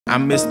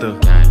I'm Mr.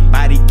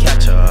 Body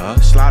Catcher,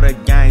 Slaughter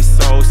Gang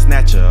Soul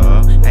Snatcher.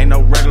 Ain't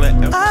no regular.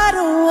 I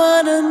don't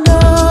wanna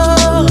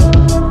know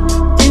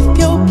if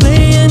you're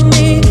playing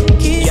me.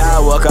 Yeah, I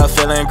woke up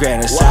feeling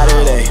grand. It's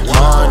Saturday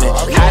morning.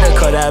 Had to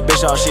cut that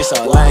bitch off, she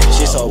so lame,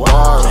 she so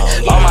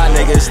boring. All my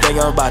niggas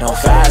thinking about them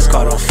fast,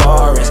 call them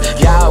foreigns.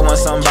 Yeah, I want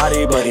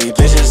somebody, but these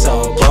bitches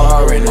so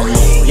boring to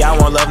me. Yeah, I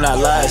want love, not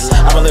lust.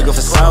 I've been looking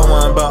for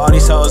someone, but all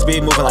these hoes be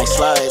moving like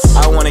sluts.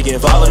 I wanna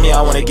give all of me,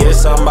 I wanna give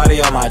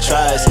somebody all my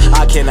trust.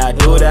 I cannot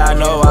do that,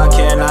 no, I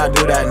cannot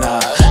do that, nah.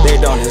 They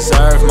don't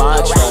deserve my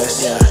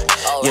trust, yeah.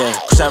 Yeah,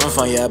 having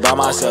fun, yeah, by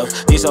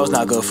myself. These hoes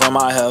not good for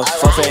my health.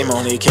 For fame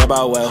only, care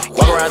about wealth.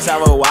 Walk around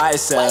town with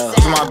YSL.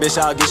 If my bitch,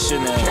 I'll get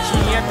Chanel. Catch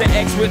me at the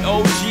X with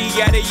OG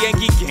at a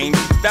Yankee game.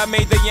 That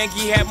made the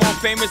Yankee hat more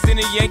famous than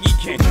a Yankee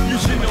can. You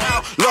should know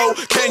how low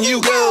can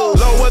you go?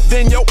 Lower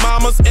than your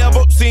mama's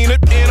ever seen it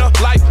in a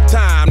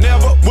lifetime.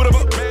 Never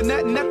would've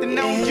been nothing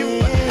on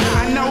you.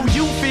 I know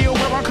you feel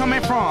where I'm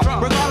coming from,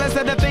 regardless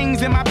of the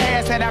things in my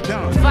past that I've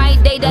done.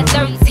 Friday the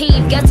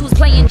 13th, guess who's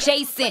playing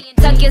Jason?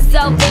 Tuck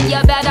yourself in,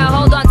 you better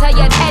hold on to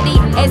your teddy.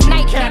 It's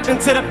night. Captain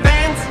to the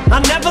fans,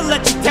 I'll never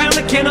let you down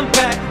again, I'm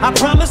back. I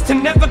promise to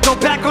never go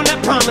back on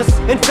that promise.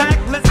 In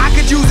fact, I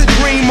could use a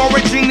dream or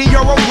a genie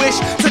or a wish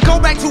to go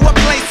back to a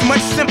place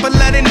much simpler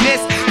than this.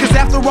 Cause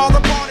after all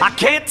the party, I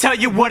can't tell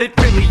you what it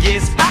really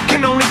is. I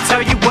can only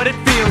tell you what it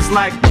feels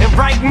like. And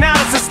right now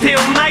it's a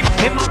steel knife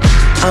in my...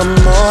 I'm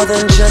more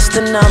than just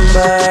a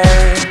number.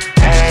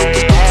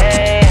 Hey,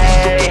 hey,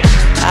 hey.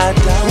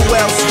 Who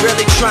else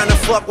really tryna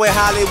fuck with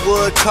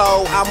Hollywood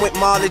Cole? I'm with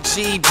Marley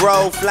G,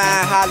 bro,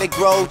 flying Holly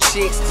Grove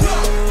chicks.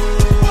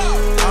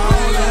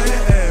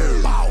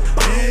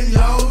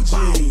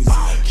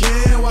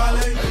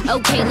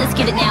 Okay, let's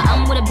get it now.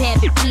 I'm with a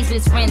bad keys with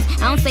his friends.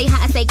 I don't say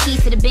hi, I say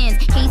keys to the Benz.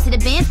 Keys to the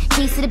Benz,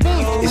 keys to the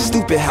Benz. It's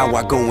stupid how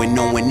I go and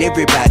knowing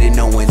everybody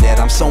knowing that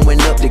I'm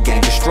sewing up the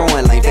game,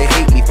 destroying like they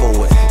hate me for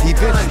it. He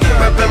been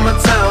up in my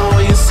town.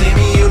 When you see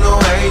me, you know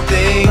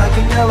everything. Black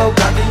and yellow,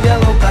 black and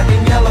yellow, black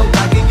and yellow,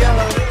 black and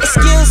yellow.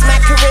 Excuse my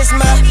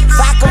charisma,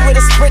 vodka with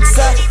a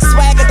spritzer,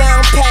 swagger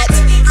down pat,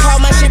 call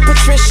my shit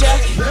Patricia.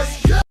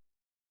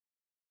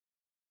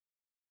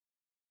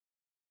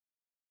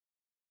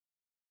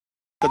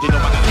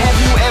 have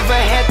you ever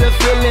had the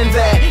feeling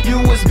that you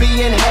was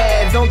being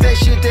had? Don't that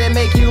shit that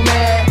make you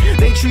mad?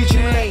 They treat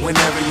you late.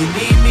 Whenever you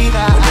need me,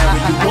 whenever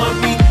you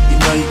want me, you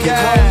know you can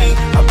call me.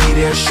 I'll be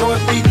there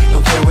shortly.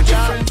 Don't care what your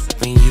friends.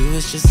 When you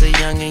was just a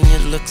young and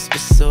your looks were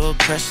so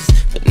precious,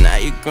 but now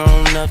you're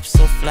grown up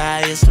so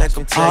fly, it's like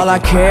I'm taking. All I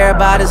care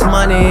about is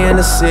money in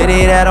the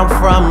city that I'm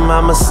from.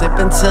 I'ma sip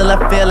until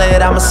I feel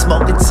it, I'ma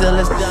smoke until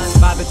it's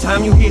done. By the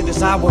time you hear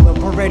this, I will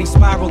have already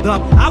spiraled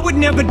up. I would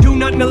never do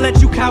nothing to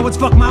let you cowards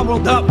fuck my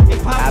world up.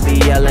 I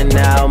be yelling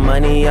out,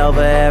 money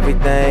over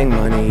everything,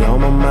 money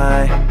on my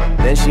mind.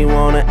 Then she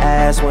wanna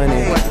ask when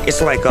it.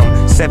 It's like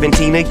I'm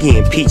 17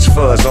 again, peach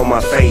fuzz on my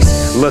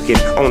face. Looking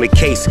on the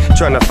case,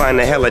 trying to find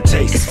a hella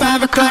taste. It's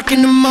 5 o'clock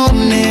in the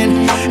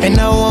morning, and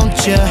I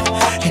want you,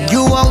 and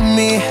you want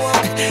me,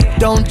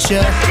 don't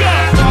you?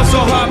 Fall so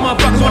hard,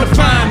 motherfuckers wanna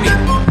find me.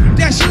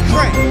 That shit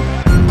crazy.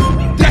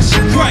 That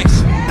shit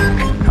crazy.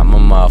 I'm a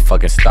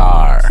motherfucking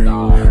star.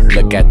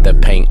 Look at the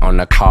paint on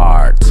the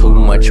car. Too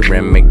much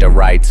rim make the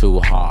ride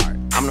too hard.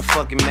 I'm the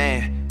fucking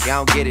man,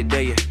 y'all don't get it, do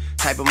you?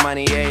 Type of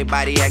money,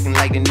 everybody acting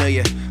like they knew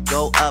you.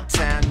 Go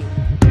uptown.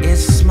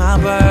 It's my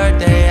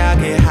birthday, I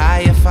get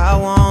high if I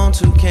want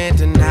to. Can't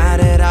deny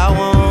that I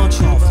want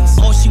you.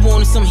 All she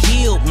wanted some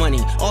healed money.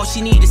 All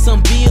she needed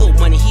some bill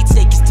money. He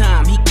take his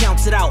time, he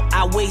counts it out,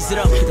 I weighs it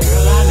up. Girl,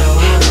 I know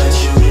how much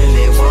you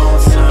really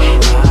want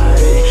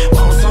somebody.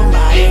 Want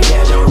somebody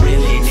that you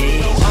really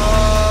need.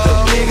 The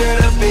bigger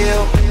the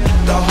bill,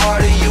 the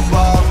harder you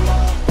ball.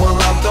 Well,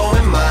 I'm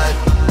throwing mine.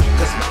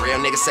 Cause real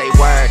niggas say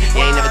word,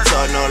 you ain't never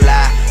told no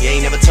lie. You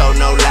ain't never told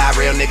no lie.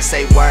 Real niggas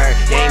say word,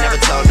 you ain't never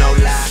told no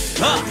lie.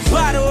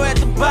 Bottle at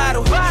the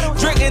bottle,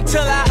 drink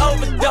until I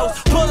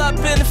overdose. Pull up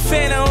in the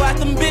fan and watch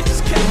them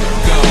bitches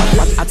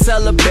I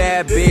tell a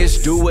bad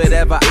bitch, do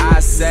whatever I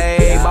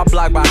say. My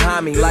block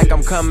behind me like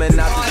I'm coming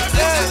out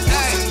the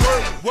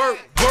Work,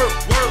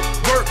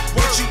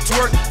 what you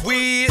twerk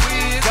with?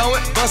 Go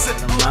and bust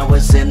it. I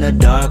was in a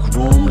dark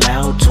room,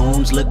 loud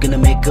tunes, looking to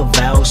make a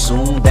vow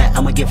soon that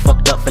I'ma get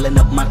fucked up, filling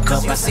up my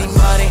cup. I see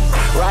money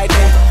right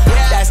there,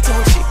 that's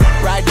Tunchi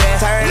right there.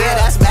 Turn yeah,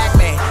 that's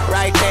Backman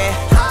right there.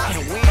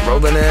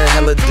 Rolling in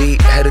hella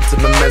deep, headed to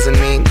the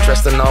mezzanine.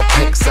 Dressed in all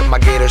pink, set my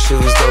gator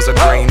shoes, those are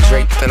green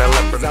draped in a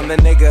leopard. I'm the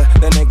nigga,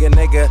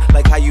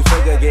 like how you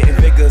figure, getting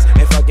figures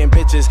and fucking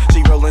bitches.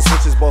 She rolling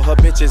switches, boy her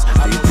bitches.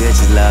 These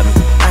bitches love me.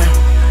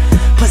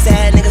 Pussy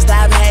ass niggas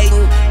stop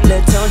hating.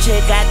 Lil' Tone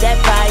chick got that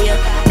fire,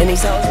 and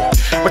these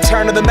hoes.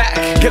 Return to the Mac,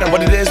 get on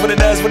what it is, what it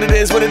does, what it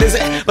is, what it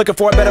isn't. Looking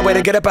for a better way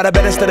to get up out of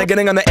bed instead of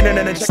getting on the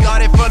internet and check.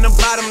 Started from the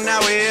bottom,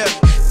 now we're here.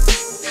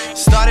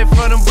 Started started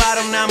from the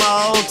bottom, now my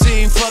whole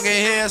team fucking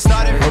here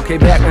started. Okay,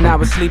 back when I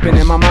was sleeping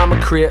in my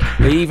mama crib,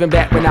 or even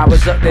back when I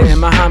was up there in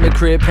my Muhammad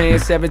crib, paying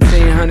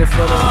 $1,700 for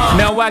the.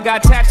 Now I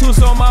got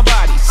tattoos on my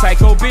body,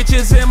 psycho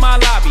bitches in my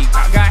lobby.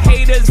 I got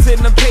haters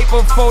in the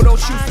paper photo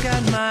shoot. I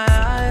got my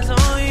eyes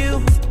on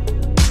you.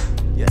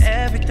 You're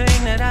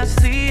everything that I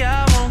see.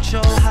 I won't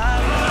show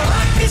how.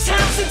 Rock this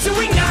house until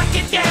we knock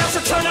it down. So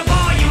turn the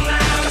volume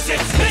loud. Cause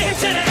it's been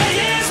to the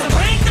AM. So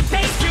break the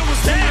bass. It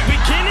was there. The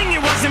beginning,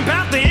 it wasn't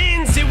about the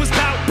ends. It was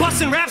about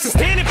busting raps and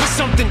standing for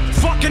something.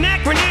 Fucking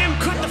acronym.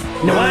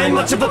 No, I ain't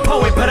much of a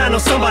poet, but I know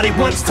somebody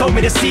once told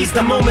me to seize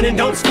the moment and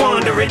don't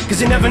squander it.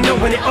 Cause you never know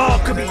when it all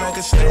could be like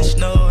a stitch.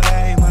 No,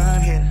 that ain't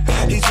mine here.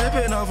 He's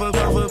dripping off of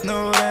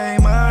no, that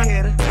ain't mine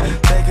here.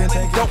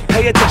 Don't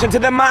pay attention to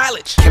the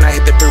mileage. Can I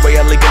hit the freeway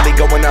illegally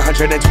going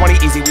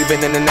 120 easy? We've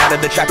been in and out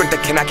of the traffic.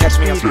 That can I catch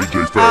me?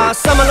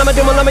 Someone I'm a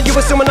doing, you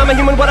assuming I'm a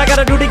human. What I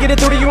gotta do to get it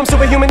through to you? I'm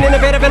superhuman,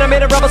 innovative, and I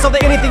made a rubber so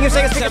that anything you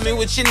say is. Tell me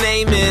what your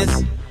name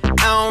is.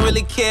 I don't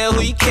really care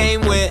who you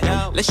came with,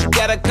 unless you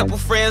got a couple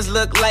friends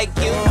look like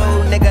you.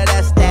 Ooh, nigga,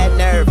 that's that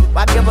nerve.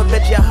 Why give a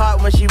bitch your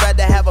heart when she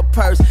rather have a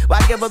purse?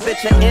 Why give a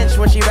bitch an inch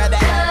when she rather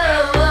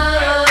have?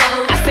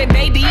 I said,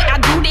 baby, I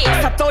do this.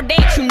 I thought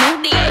that you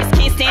knew this.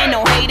 Can't stand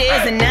no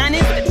haters and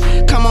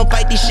honest. Come on,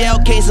 fight these shell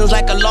casings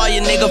like a lawyer,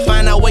 nigga.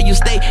 Find out where you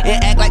stay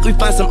and act like we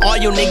find some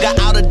oil, nigga,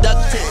 out of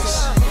duct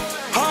tips.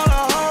 Hold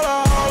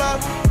up,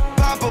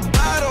 pop a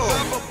bottle.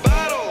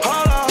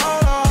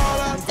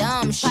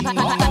 Dumb shit.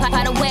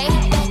 By the way,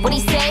 what he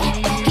say?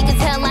 He can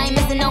tell I ain't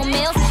missing no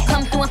meals.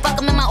 Come through and fuck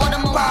him in my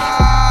automobile.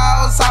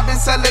 I've been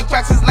selling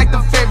cracks since like the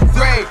 5th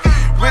grade.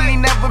 Really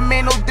never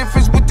made no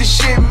difference with the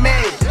shit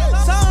made.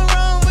 Something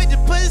wrong with the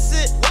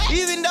pussy.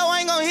 Even though I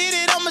ain't gon' hit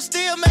it, I'ma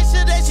still make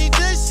sure that she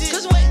does shit.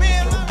 Cause wait,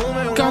 man,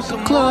 got the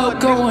club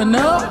going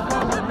up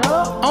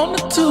on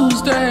a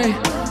Tuesday.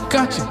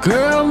 Got your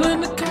girl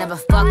in the. I never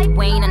fucked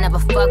Wayne, I never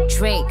fucked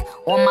Drake.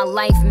 All my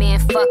life, man,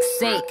 fuck's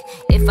sake.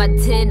 If I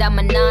did, I'm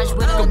menage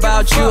with talk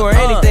about you or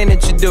anything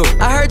that you do.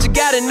 I heard you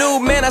got a new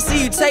man, I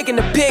see you taking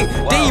the pic.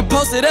 Then you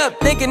post it up,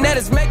 thinking that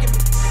it's making.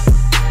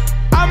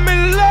 I'm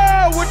in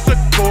love with the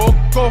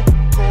coco.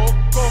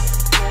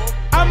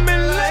 I'm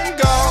in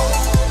lingo.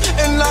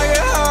 And I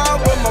get high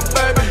with my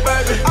baby.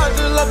 I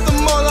just left the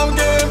mall, I'm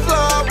getting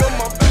fly with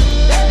my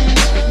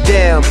baby.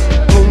 Damn,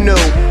 who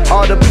knew?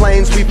 All the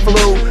planes we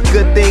flew,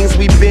 good things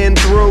we've been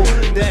through.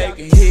 Take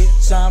a hit,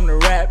 time to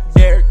rap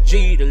Derek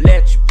G to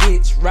let your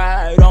bitch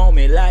ride on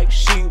me like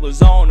she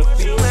was on the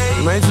field.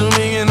 Made $2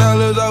 million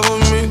off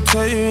of me,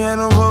 tell you had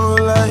no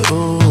phone like,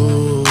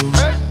 ooh.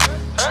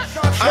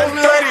 I'm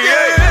like,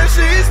 yeah,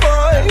 she's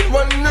fine.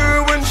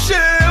 Wonder when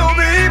she'll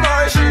be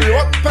mine. She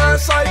walk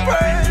past like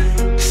rain.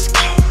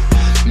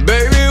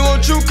 Baby,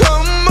 won't you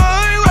come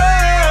my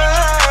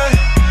way?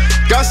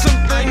 Got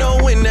something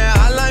to win that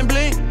hotline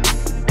bling.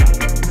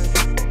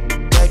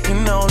 That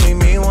can only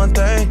mean one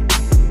thing.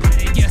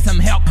 Get some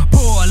help,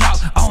 pull out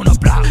on the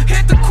block.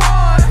 Hit the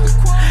quad,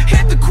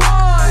 hit the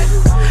quad,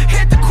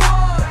 hit the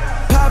quad.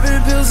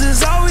 Popping pills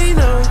is all we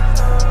know.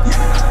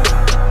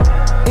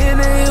 In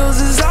the hills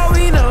is all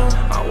we know.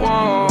 I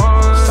want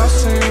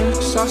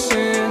saucing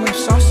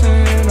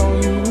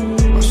on you.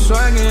 I'm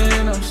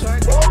swagging.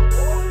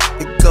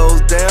 It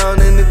goes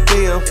down in the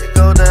DM. It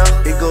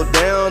go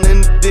down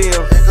in the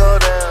DM. It go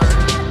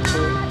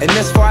down. And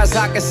as far as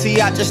I can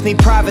see, I just need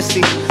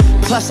privacy.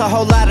 Plus a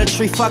whole lot of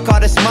tree, fuck all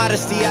this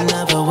modesty. I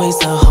never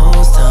waste a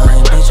whole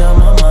time, bitch,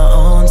 I'm on my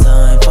own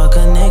time. Fuck a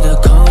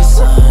nigga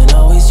cosign,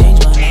 always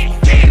change my name.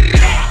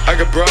 I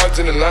got broads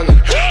in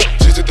Atlanta,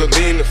 just to the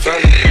lean the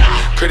family.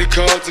 Credit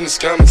cards in the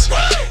scammers.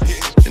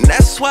 And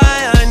that's why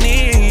I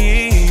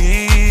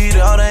need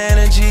all the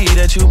energy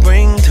that you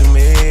bring to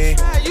me.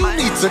 You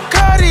need to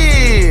cut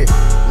it.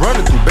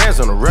 Running through bands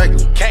on a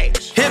regular.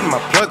 Hitting my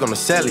plug on the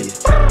cellular.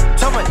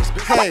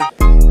 Hey.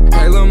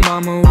 Hey lil'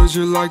 mama, would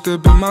you like to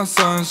be my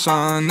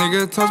sunshine?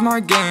 Nigga, touch my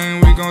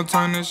game, we gon'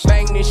 turn this shit.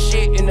 Bang this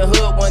shit in the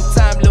hood one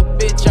time, little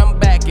bitch, I'm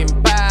back and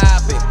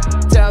poppin'.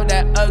 Tell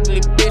that ugly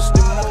bitch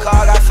to move.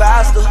 Car got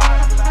faster.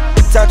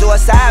 Turned to a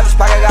savage,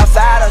 pocket got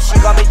fatter. She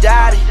gon' be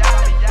daddy.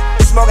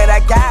 Smoking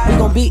that gas. We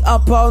gon' be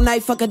up all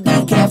night, fuck a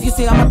decaf. You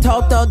see I'm a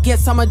tall thug,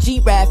 yes, I'm a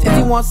G-Rap. If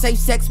you want safe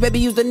sex, baby,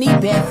 use the knee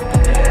pads.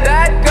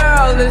 That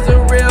girl is a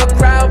real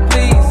crowd,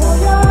 please.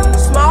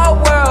 Small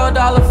world,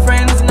 all her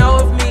friends know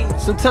of me.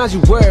 Sometimes you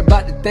worry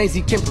about the things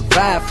he can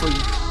provide for you.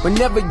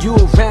 Whenever you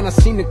around, I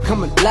seem to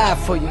come alive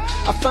for you.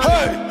 I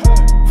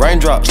find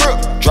Raindrops,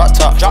 drop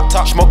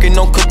top, smoking,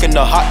 no cooking,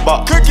 the hot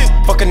box.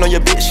 Fucking on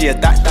your bitch, yeah,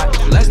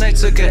 that. Last night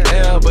took a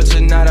L, but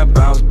tonight I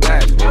bounce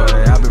back, boy.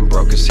 I've been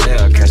broke as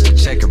hell, catch the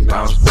check and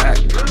bounce back.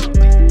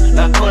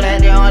 Look cool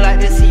that they don't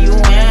like to see you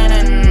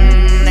winning.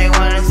 They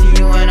wanna see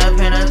you in a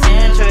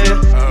penitentiary.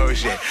 Oh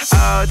shit,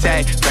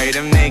 okay, pray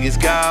them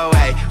niggas go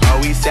away. Oh,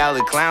 we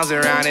salad clowns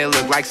around, it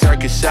look like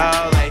circus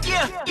show. Like,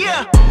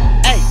 Yeah.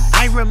 Hey,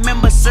 I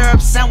remember syrup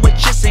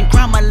sandwiches and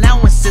crime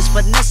allowances.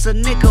 Finesse a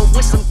nigga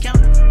with some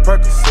counter.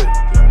 Percocet,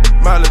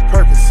 Miley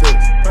Percocet,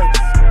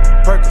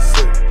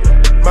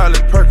 Miley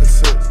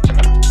Percocet.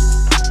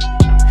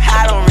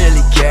 I don't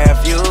really care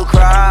if you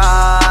cry.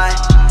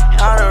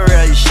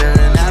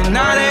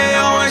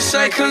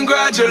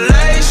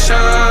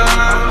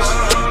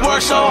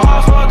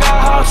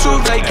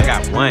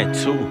 1,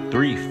 2,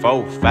 3,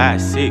 4,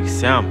 5, 6,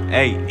 7,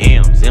 8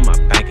 M's in my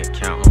bank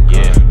account.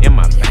 Yeah, in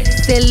my bank.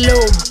 Said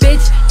little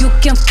bitch, you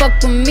can fuck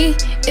with me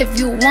if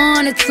you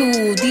wanted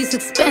to. These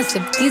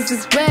expensive, these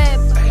is rap.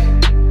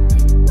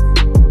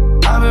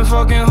 I've been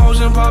fucking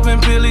hoes and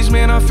popping pillies,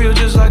 man, I feel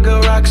just like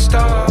a rock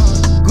star.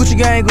 Gucci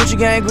gang, Gucci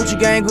gang, Gucci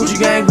gang, Gucci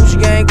gang, Gucci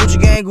gang, Gucci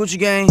gang, Gucci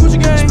gang, Gucci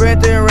gang.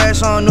 Spread thin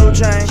racks on new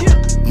chain.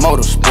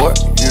 Motorsport,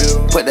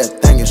 put that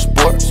thing in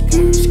sports.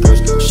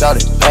 Shout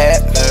it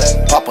bad,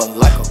 pop it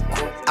like a.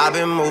 I've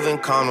been moving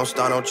calm, don't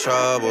start no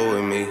trouble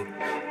with me.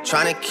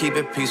 Trying to keep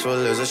it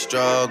peaceful is a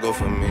struggle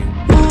for me.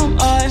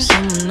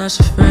 Someone that's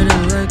afraid to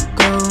let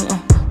go.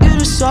 You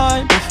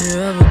decide if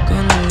you're ever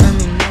gonna let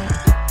me know.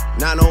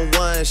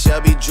 901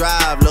 Shelby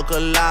Drive, look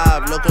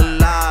alive, look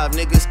alive.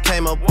 Niggas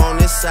came up on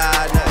this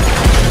side.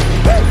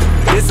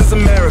 This is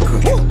America.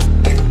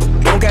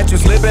 Don't catch you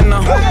slipping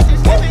now.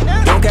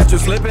 Don't catch you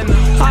slipping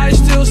now. I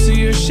still see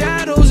your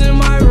shadows in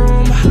my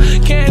room.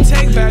 Can't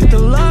take back the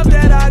love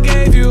that I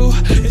gave you.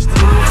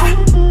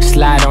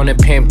 Slide on the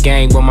pimp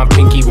gang with my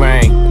pinky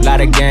ring. Lot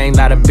of gang,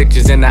 lot of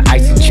bitches in the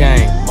icy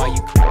chain.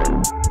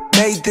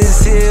 Made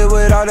this here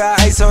with all the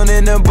ice on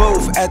in the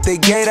booth. At the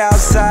gate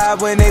outside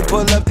when they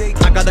pull up they.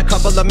 I got a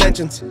couple of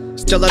mentions,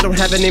 still I don't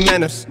have any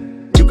manners.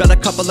 You got a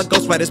couple of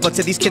ghostwriters, but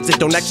to these kids it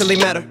don't actually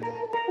matter.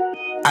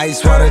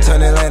 Ice water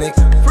turn Atlantic.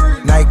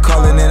 Night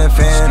calling in a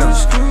phantom.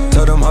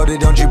 Told them hold it,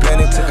 don't you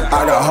panic.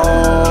 I got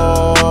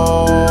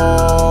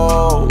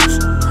hoes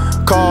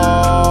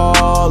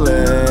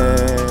calling.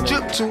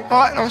 Drip too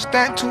hard, don't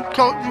stand too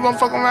close. You gon'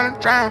 fuck around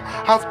and drown.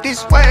 Off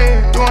this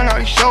way, doing all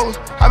these shows.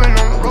 I've been on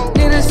the road.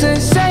 Needless to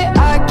say,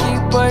 I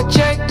keep a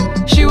check.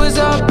 She was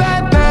a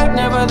bad bad,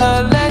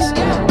 nevertheless.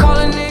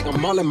 Calling it.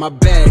 I'm all in my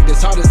bag,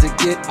 as hard as it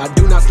get. I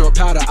do not snort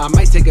powder, I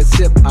might take a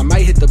sip. I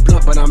might hit the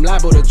blunt, but I'm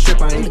liable to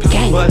trip. I ain't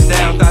Bust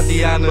down,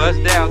 Tatiana.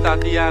 Bust down,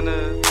 Tatiana.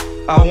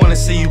 I wanna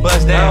see you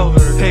bust down.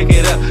 Pick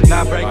it up,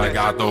 not break it. I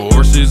got the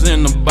horses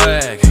in the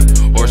bag.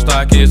 Horse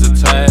stock is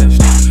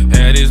attached.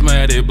 Head is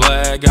matted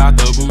black. Got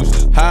the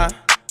boosters. Huh?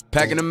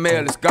 Packing the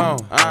mail, it's gone.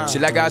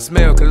 Shit like I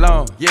smell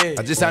cologne. Yeah,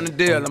 I just signed a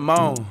deal, I'm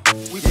on.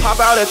 We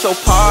pop out at your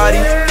party,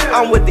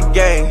 I'm with the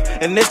gang,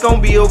 and it's gonna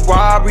be a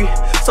robbery.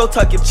 So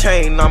tuck your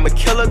chain, I'm a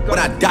killer. When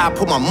I die,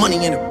 put my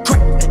money in the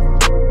grave.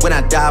 When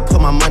I die, put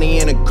my money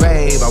in the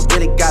grave. I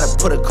really gotta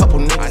put a couple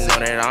niggas. I know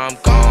that I'm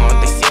gone.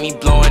 They see me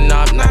blowing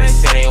up, now they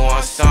say they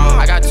want some.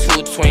 I got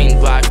 2 twin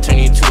Glocks, turn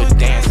you to a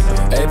dancer.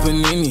 Hey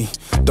Panini,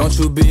 don't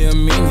you be a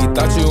meanie.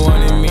 Thought you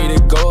wanted me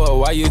to go,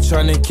 why you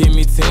tryna keep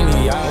me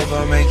teeny? I hope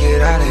I make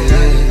it out of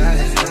here.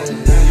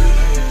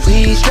 We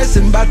ain't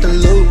stressing about the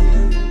loot.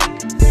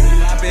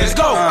 Let's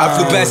go! I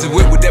flew past the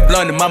whip with that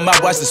blunt in my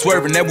mouth, watched it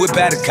swerving. That whip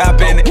had a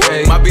cop in it.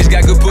 My bitch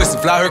got good pussy,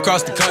 fly her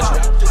across the country.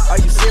 Are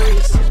you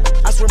serious?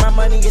 I swear my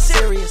money is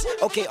serious.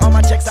 Okay, all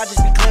my checks, I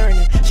just be clearing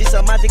it. She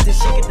saw my dick, then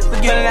she get the.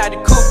 Getting out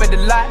the coupe at the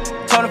lot.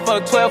 Told her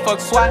fuck 12, fuck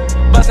SWAT.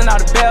 Busting all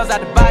the bells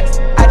out the box.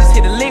 I just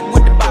hit a lick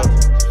with the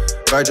box.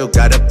 Virgil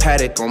got a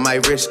paddock on my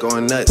wrist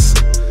going nuts.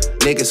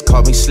 Niggas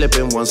caught me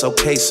slipping once,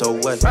 okay, so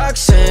what?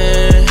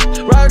 Roxanne,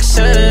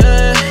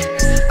 Roxanne.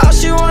 All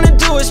she wanna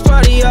do is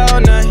party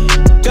all night.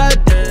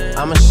 Goddamn.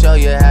 I'ma show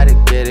you how to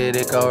get it.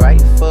 It go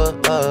right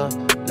foot up,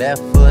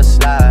 left foot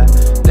slide,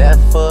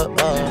 left foot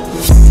up.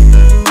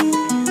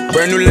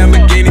 Brand new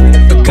Lamborghini,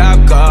 a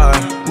cop car.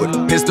 With a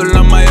pistol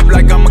on my hip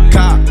like I'm a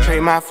cop.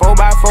 Trade my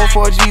 4x4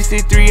 for a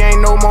GC3, ain't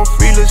no more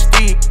free little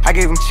Steve. I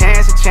gave him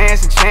chance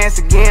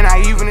again, I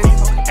even it.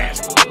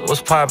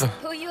 What's poppin'?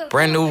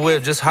 Brand new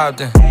whip, just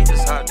hopped in.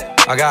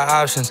 I got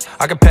options,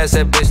 I can pass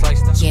that bitch like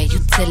stuff. Yeah, you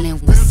dealing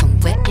with some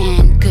wet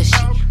and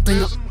gushy.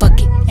 Bring a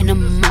bucket and a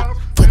mop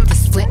for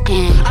this wet and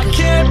gushy. I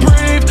can't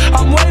breathe,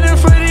 I'm waiting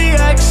for the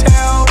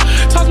exhale.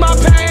 Talk my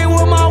pain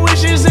with my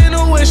wishes in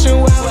a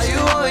wishing well. Why you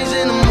always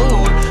in the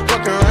mood?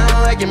 Fuck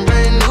around like I'm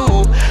brand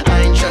new. I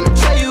ain't tryna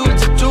tell you what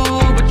to do,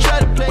 but try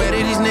to play. Where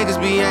did these niggas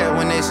be at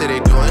when they say they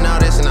doing all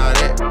this and all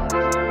that?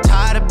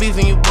 Tired of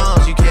beefing you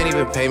bums, you can't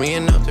even pay me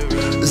enough to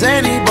read.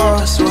 Zany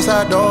boss,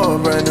 suicide door,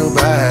 brand new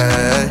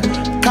bag.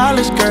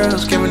 College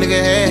girls, give a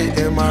nigga head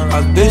in my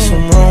I did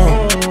some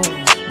wrong,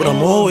 but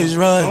I'm always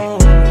right.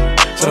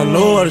 Said I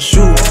know how to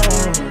shoot,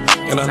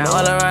 and I know.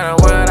 All around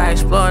the world, I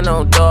explore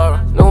no door.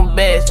 New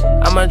bitch,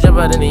 I'ma jump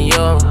out in the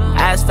York.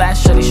 Ass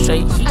fast, shorty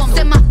straight. I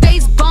said my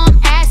face bomb,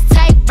 ass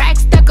tight, rack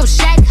stuck up,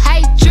 shack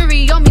height,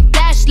 jury on me,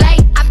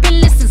 flashlight. I've been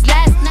listening since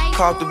last night.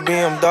 Caught the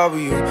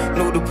BMW,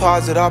 new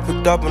deposit, I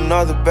picked up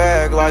another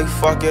bag. Like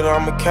fuck it,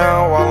 I'ma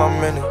count while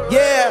I'm in it.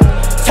 Yeah.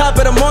 Top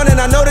of the morning,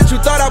 I know that you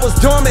thought I was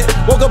dormant.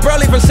 Woke up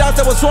early from shots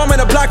that was swarming.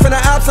 A block from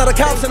the Alps, not a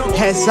cops.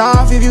 Hats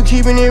off if you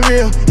keeping it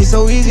real. It's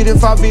so easy to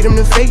fall, beat him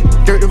to fate.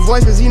 Dirt the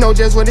voice, cause he know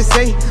just what it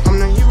say. I'm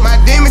not you.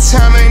 My demon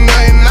time ain't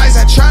nothing nice.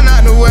 I try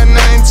not to wear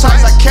nothing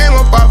tights. I came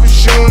up off of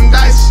shooting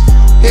dice.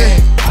 Yeah.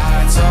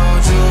 I told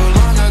you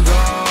long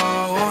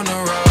ago on the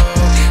road,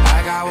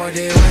 I got what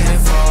they waiting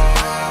for.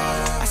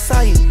 I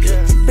saw you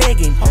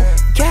begging.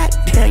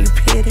 Goddamn, you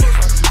pity.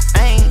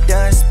 I ain't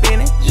done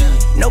spinning.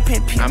 No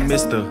pin. I'm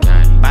Mr.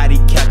 Body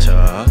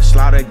Catcher,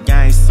 Slaughter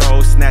Gang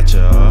Soul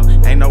Snatcher.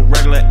 Ain't no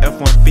regular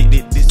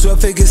F-150, this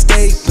 12-figure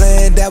estate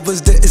plan, that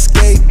was the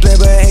escape plan.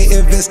 But ain't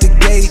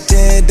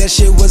investigating, that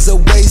shit was a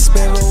waste,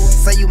 man.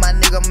 Say you my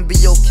nigga, I'ma be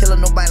your killer.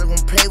 Nobody gon'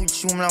 play with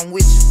you when I'm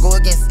with you. Go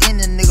against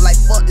any nigga like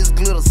fuck this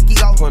glitter. Ski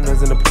off.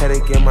 Pointers in the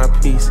paddock in my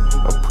piece.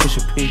 I'm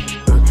pushing P.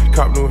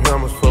 Cop new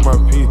hammers for my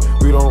piece.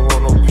 We don't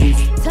want no peace.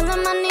 Tell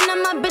him I need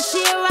my bitch,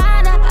 she a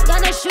rider. I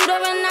got a shooter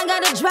and I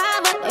got a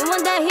driver. They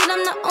want that heat,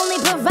 I'm the only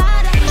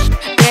provider.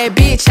 Bad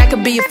bitch, I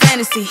could be a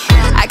fantasy.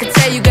 I could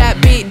tell you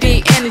got big,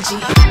 deep energy.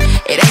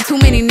 It ain't too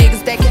many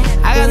niggas that can.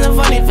 I got some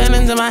funny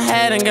feelings in my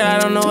head, and girl, I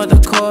don't know what to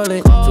call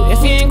it. So if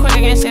you ain't quick, I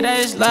can't say that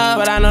it's love,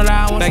 but I know that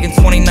I want. Back in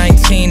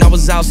 2019, I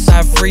was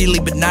outside freely,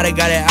 but now they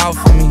got it out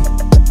for me.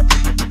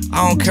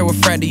 I don't care what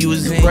frat you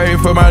was in. Pray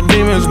for my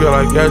demons, girl,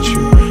 I got you.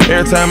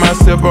 Every time I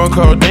sip on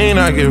codeine,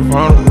 I get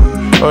vulnerable.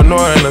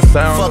 Annoying the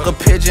sound. Fuck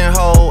a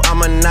pigeonhole,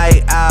 I'm a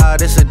night owl,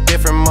 it's a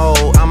different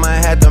mode. I'ma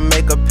have to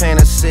make a paint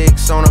of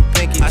 6 on a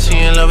pinky. She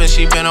in love and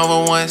she been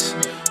over once.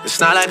 It's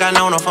not like I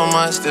known her for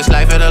months. This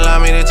life had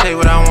allowed me to take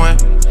what I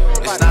want.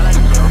 It's not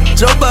like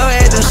Jump out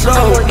at the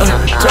soul,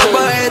 jump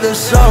out at the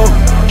soul.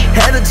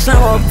 Had to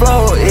turn on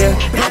floor, yeah.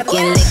 I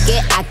can lick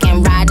it, I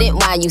can ride it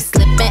while you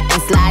slipping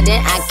and sliding.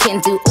 I can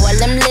do all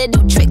them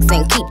little tricks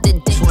and keep the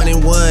dick.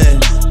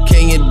 21,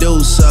 can you do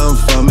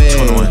something for me?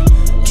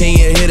 21. Can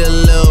you hit a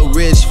little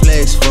rich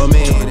flex for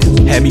me?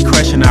 Had me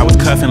crushing, I was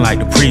cuffing like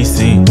the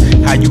precinct.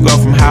 How you go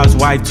from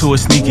housewife to a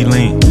sneaky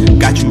link?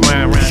 Got you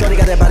round. Shorty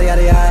got that body out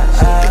of your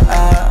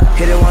eye.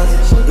 Hit it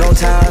once, no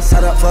time.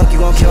 Side up, fuck, you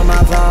gon' kill my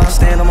vibe.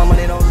 Stand on my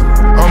money, no.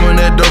 I'm in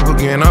that dope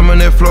again, I'm in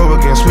that flow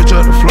again. Switch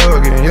up the flow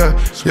again, yeah.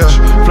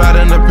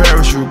 Fly in the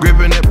parachute,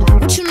 gripping that.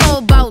 What you know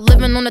about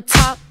living on the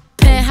top?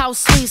 Penthouse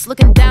suites,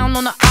 looking down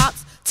on the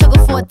ops. Took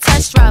her for a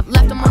test drive,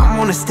 left them I'm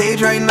on the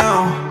stage right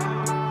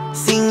now,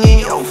 singing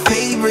your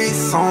favorite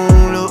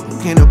song.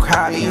 Look in the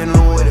crowd, you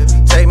know what it.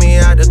 Take me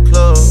out the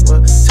club,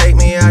 take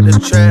me out the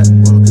trap,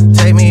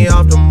 take me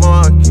off the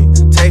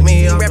market, take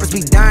me off. Rappers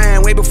be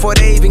dying way before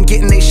they even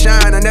getting they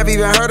shine. I never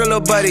even heard a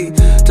little buddy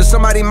till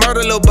somebody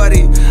murder little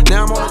buddy.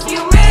 Now I'm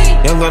on.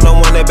 Young got no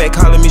one that back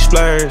calling me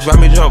splurge. Ride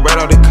me jump right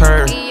off the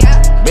curb.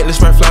 Bentley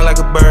Smurf fly like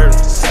a bird.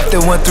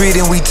 After 1-3,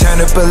 then we turn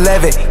up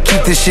 11.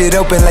 Keep the shit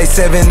open like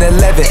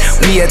 7-Eleven.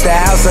 We at the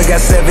house, I got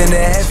 7 to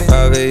heaven.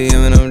 5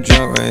 a.m. and I'm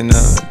drunk right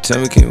now.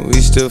 Tell me, can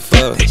we still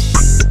fuck?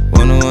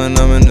 101,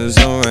 I'm in the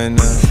zone right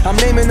now. I'm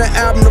naming the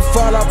album to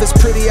fall off. It's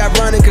pretty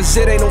ironic, cause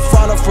it ain't no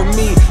fall off for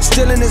me.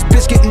 Still in this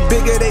bitch getting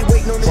bigger, they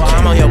waiting on the. Well,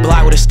 I'm on your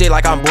block with a stick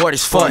like I'm bored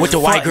as fuck. With the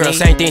white girl,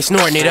 same thing,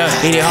 snorting it up.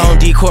 Needed home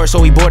decor, so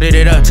we boarded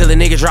it up. Till the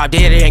nigga drop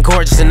dead, it ain't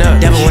gorgeous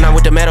enough. Devil when I'm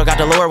with the metal, got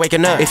the Lord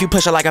waking up. If you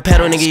push her like a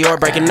pedal, nigga, you're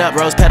breaking up.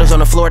 Rose petals on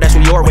the floor, that's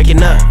when you're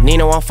waking up.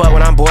 Nina won't fuck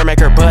when I'm bored, make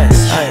her bust.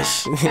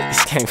 Hush,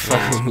 this can't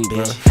fuck with me,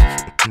 bitch.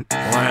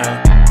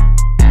 Wow.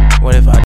 What if I